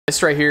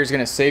This right here is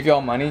gonna save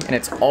y'all money, and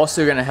it's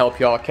also gonna help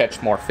y'all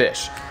catch more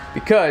fish.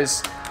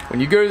 Because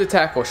when you go to the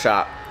tackle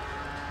shop,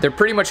 they're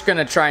pretty much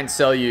gonna try and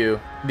sell you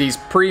these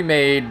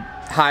pre-made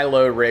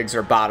high-low rigs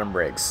or bottom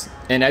rigs.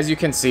 And as you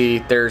can see,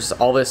 there's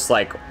all this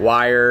like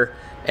wire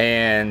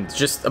and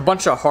just a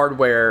bunch of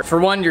hardware. For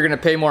one, you're gonna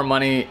pay more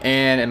money,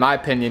 and in my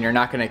opinion, you're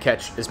not gonna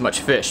catch as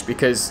much fish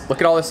because look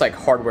at all this like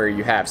hardware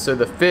you have. So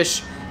the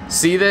fish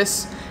see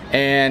this,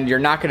 and you're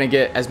not gonna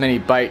get as many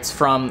bites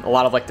from a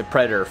lot of like the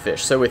predator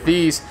fish. So with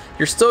these,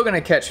 you're still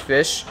gonna catch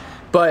fish,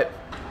 but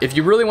if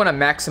you really wanna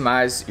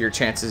maximize your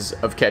chances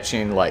of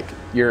catching like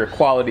your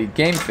quality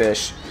game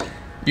fish,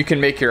 you can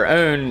make your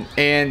own,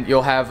 and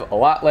you'll have a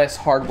lot less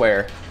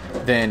hardware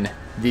than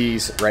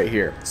these right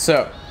here.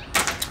 So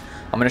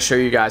I'm gonna show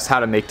you guys how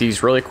to make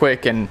these really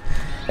quick and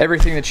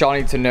everything that y'all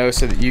need to know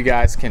so that you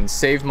guys can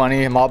save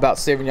money. I'm all about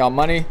saving y'all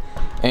money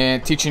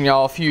and teaching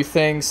y'all a few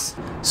things.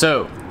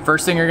 So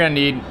first thing you're gonna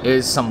need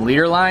is some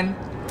leader line.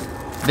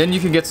 Then you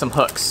can get some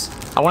hooks.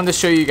 I wanted to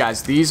show you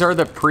guys, these are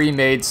the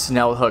pre-made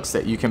Snell hooks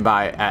that you can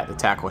buy at the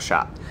tackle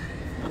shop.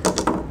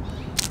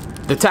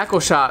 The tackle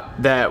shop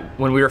that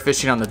when we were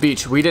fishing on the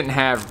beach, we didn't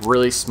have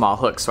really small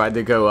hooks, so I had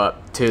to go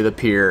up to the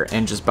pier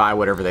and just buy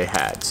whatever they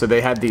had. So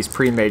they had these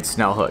pre-made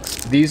Snell hooks.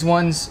 These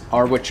ones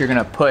are what you're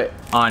gonna put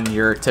on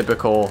your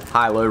typical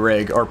high-low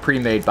rig or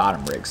pre-made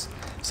bottom rigs.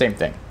 Same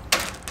thing.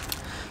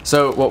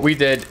 So what we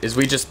did is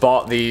we just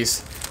bought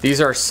these. These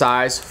are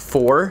size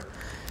 4.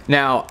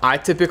 Now, I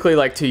typically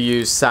like to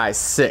use size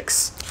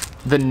 6.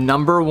 The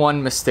number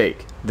one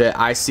mistake that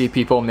I see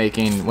people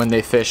making when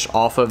they fish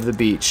off of the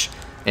beach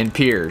and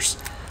piers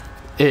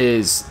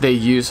is they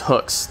use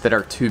hooks that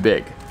are too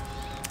big.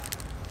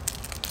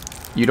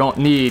 You don't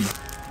need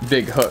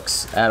big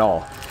hooks at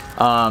all.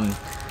 A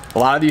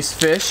lot of these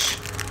fish,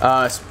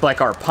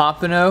 like our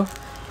pompano,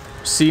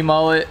 sea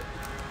mullet,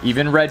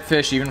 even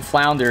redfish, even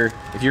flounder,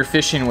 if you're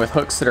fishing with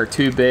hooks that are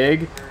too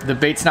big, the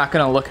bait's not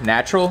gonna look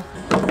natural.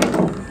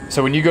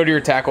 So when you go to your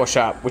tackle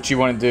shop, what you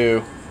wanna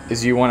do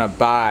is you wanna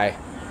buy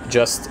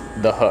just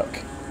the hook.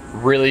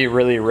 Really,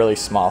 really, really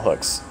small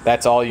hooks.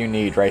 That's all you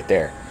need right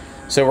there.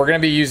 So we're gonna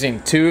be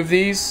using 2 of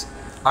these.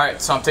 All right,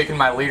 so I'm taking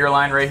my leader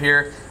line right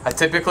here. I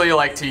typically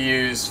like to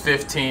use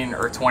 15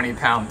 or 20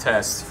 pound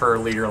tests for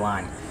leader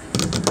line.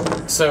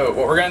 So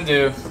what we're gonna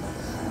do,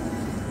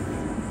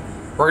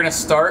 we're gonna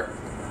start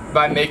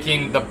by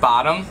making the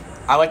bottom.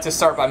 I like to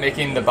start by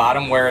making the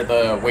bottom where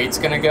the weight's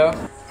gonna go.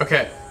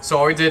 Okay, so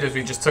all we did is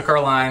we just took our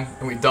line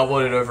and we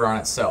doubled it over on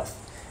itself.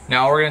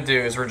 Now all we're gonna do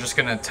is we're just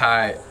gonna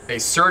tie a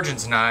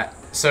surgeon's knot.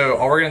 So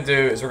all we're gonna do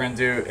is we're gonna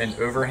do an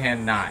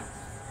overhand knot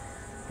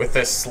with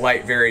a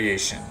slight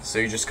variation. So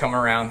you just come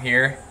around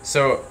here.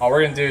 So all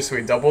we're gonna do is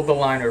we doubled the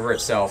line over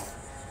itself.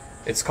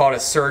 It's called a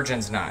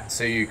surgeon's knot.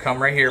 So you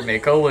come right here,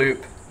 make a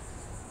loop,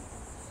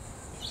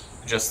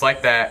 just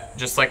like that,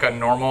 just like a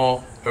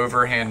normal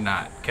overhand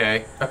knot,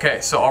 okay? Okay,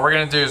 so all we're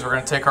gonna do is we're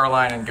gonna take our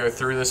line and go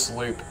through this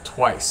loop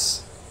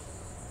twice.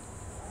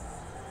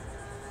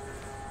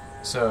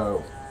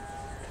 So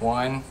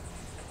 1,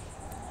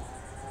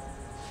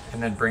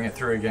 and then bring it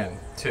through again,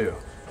 2.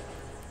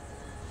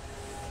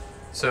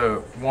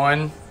 So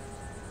 1,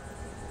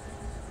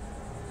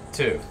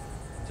 2,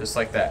 just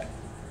like that.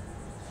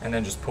 And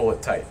then just pull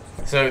it tight.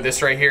 So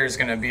this right here is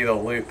gonna be the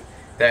loop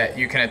that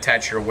you can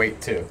attach your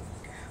weight to.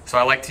 So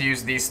I like to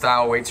use these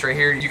style weights right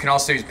here. You can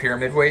also use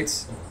pyramid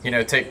weights. You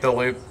know, take the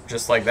loop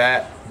just like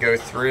that, go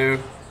through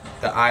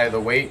the eye of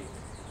the weight,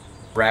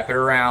 wrap it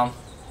around,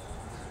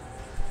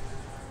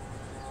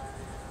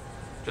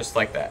 just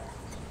like that.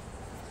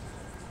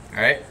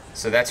 All right,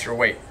 so that's your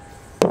weight.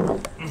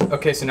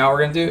 Okay, so now what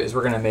we're gonna do is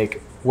we're gonna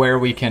make where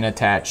we can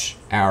attach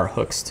our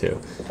hooks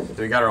to. So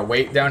we got our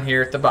weight down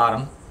here at the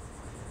bottom.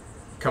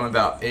 Come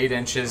about 8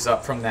 inches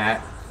up from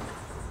that.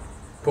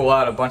 Pull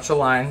out a bunch of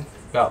line,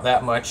 about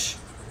that much,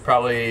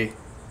 probably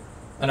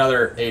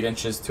another 8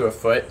 inches to a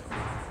foot.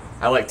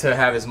 I like to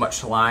have as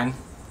much line.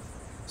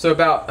 So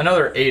about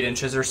another 8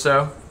 inches or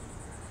so,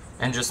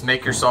 and just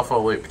make yourself a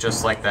loop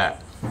just like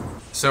that.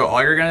 So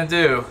all you're gonna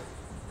do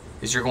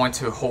is you're going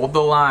to hold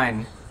the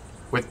line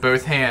with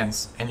both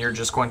hands, and you're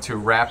just going to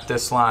wrap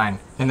this line,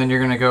 and then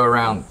you're gonna go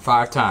around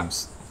 5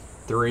 times.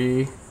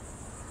 3,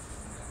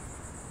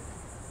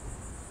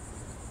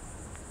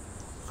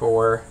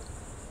 4,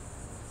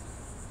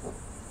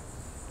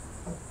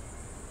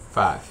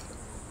 5.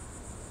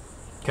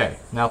 Okay,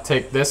 now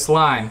take this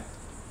line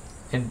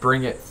and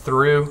bring it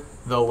through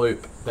the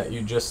loop that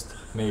you just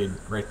made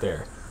right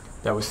there.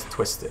 That was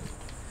twisted.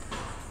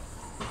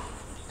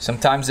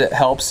 Sometimes it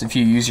helps if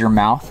you use your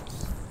mouth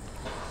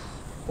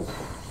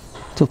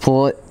to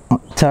pull it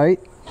tight.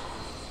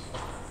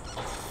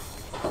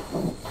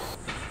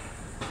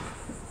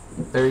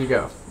 There you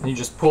go. And you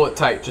just pull it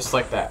tight just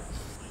like that.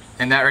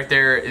 And that right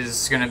there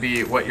is gonna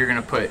be what you're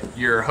gonna put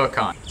your hook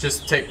on.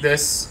 Just take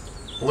this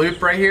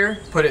loop right here,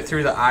 put it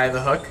through the eye of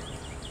the hook.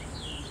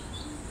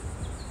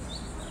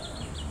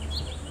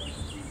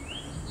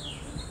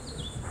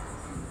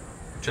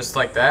 Just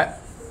like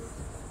that.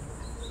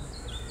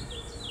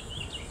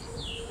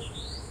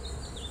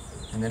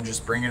 And then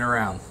just bring it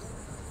around.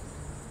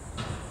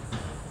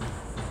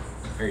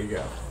 There you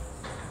go.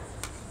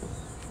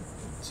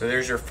 So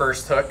there's your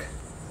first hook.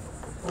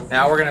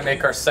 Now we're gonna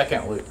make our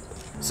second loop.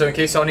 So in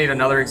case y'all need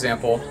another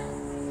example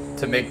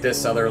to make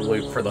this other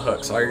loop for the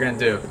hooks, all you're gonna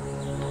do,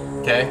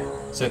 okay?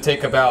 So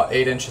take about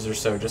 8 inches or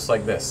so, just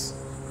like this.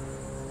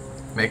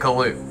 Make a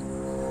loop.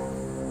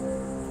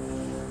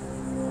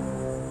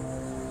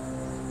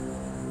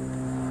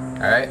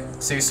 All right,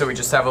 see, so we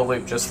just have a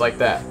loop just like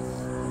that.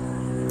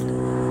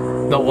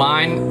 The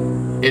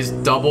line is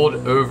doubled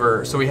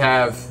over, so we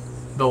have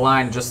the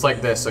line just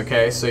like this,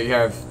 okay? So you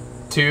have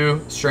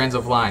 2 strands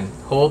of line.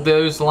 Hold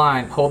that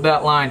line,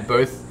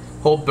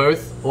 hold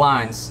both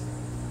lines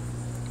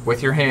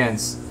with your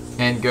hands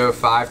and go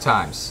 5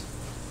 times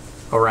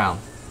around.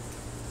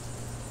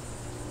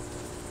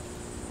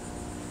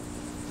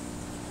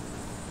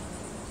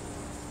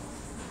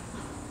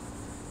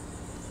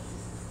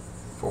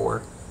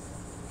 4,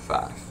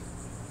 5.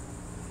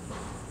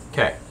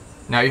 Okay,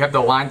 now you have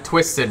the line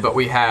twisted, but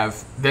we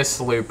have this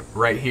loop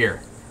right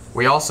here.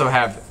 We also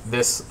have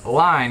this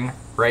line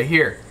right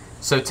here.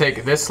 So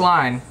take this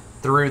line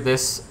through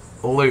this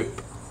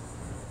loop,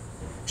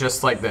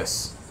 just like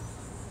this.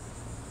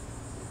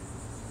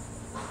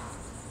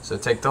 So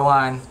take the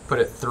line, put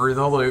it through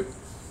the loop.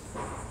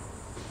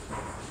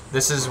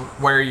 This is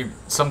where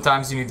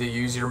sometimes you need to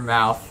use your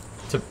mouth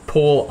to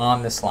pull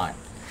on this line.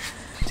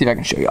 See if I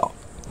can show y'all.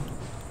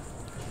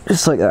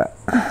 Just like that.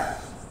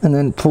 And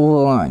then pull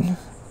the line.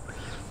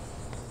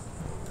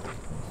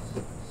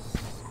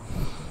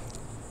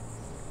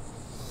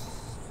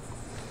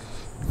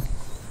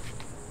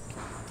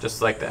 Just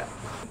like that.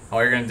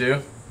 All you're gonna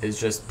do is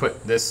just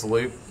put this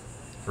loop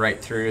right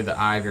through the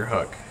eye of your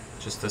hook.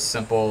 Just a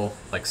simple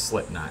like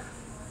slip knot.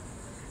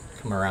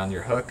 Come around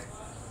your hook.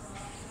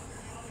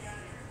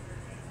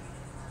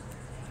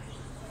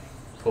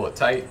 Pull it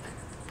tight.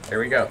 There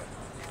we go.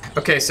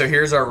 Okay, so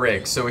here's our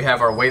rig. So we have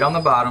our weight on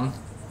the bottom.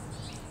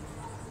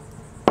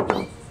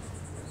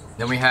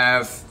 Then we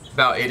have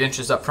about 8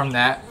 inches up from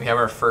that. We have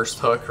our first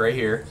hook right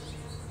here.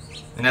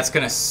 And that's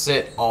gonna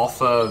sit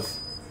off of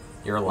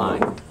your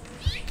line.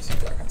 Let's see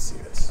if I can see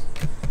this.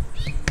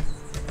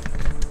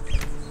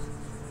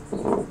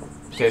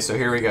 Okay, so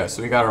here we go.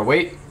 So we got our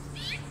weight.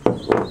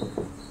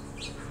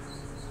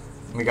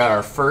 We got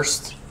our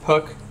first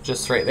hook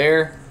just right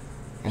there.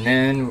 And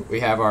then we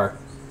have our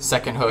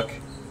second hook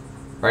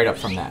right up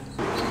from that.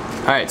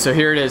 All right, so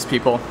here it is,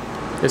 people.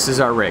 This is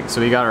our rig.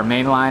 So we got our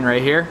main line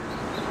right here.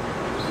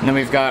 And then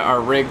we've got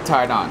our rig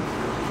tied on.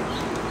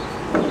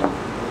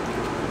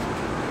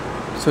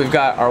 So we've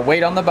got our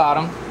weight on the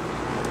bottom.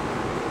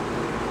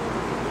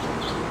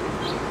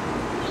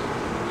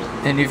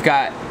 And you've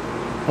got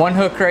one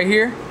hook right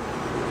here.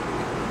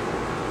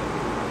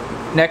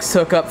 Next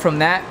hook up from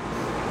that.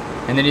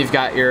 And then you've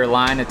got your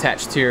line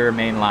attached to your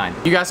main line.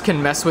 You guys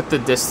can mess with the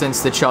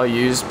distance that y'all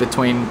use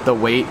between the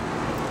weight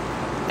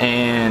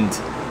and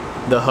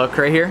the hook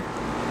right here.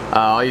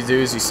 All you do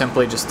is you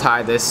simply just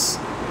tie this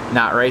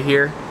knot right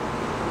here,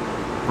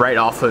 right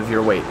off of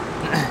your weight.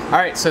 All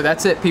right, so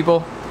that's it,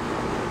 people.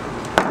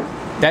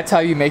 That's how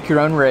you make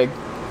your own rig,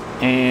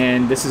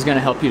 and this is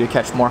gonna help you to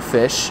catch more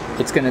fish.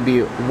 It's gonna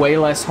be way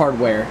less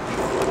hardware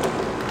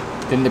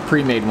than the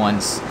pre-made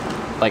ones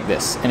like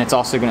this, and it's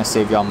also gonna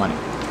save y'all money.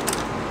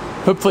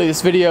 Hopefully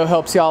this video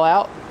helps y'all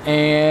out,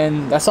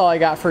 and that's all I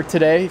got for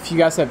today. If you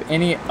guys have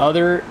any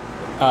other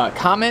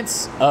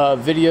comments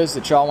of videos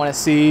that y'all want to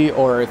see,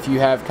 or if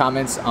you have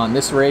comments on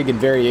this rig and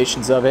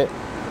variations of it,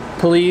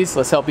 please,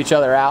 let's help each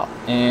other out,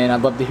 and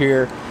I'd love to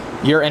hear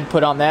your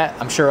input on that.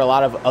 I'm sure a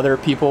lot of other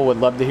people would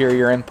love to hear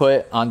your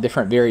input on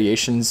different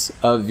variations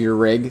of your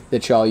rig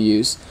that y'all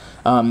use.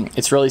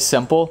 It's really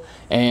simple,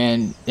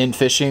 and in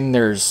fishing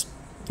there's,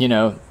 you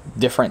know,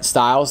 different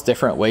styles,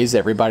 different ways that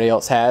everybody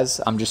else has.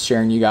 I'm just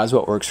sharing you guys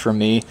what works for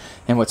me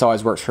and what's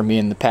always worked for me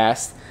in the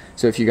past.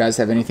 So if you guys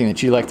have anything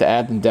that you'd like to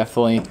add, then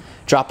definitely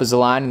drop us a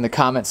line in the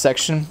comment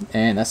section.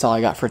 And that's all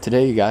I got for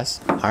today, you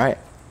guys. All right,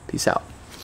 peace out.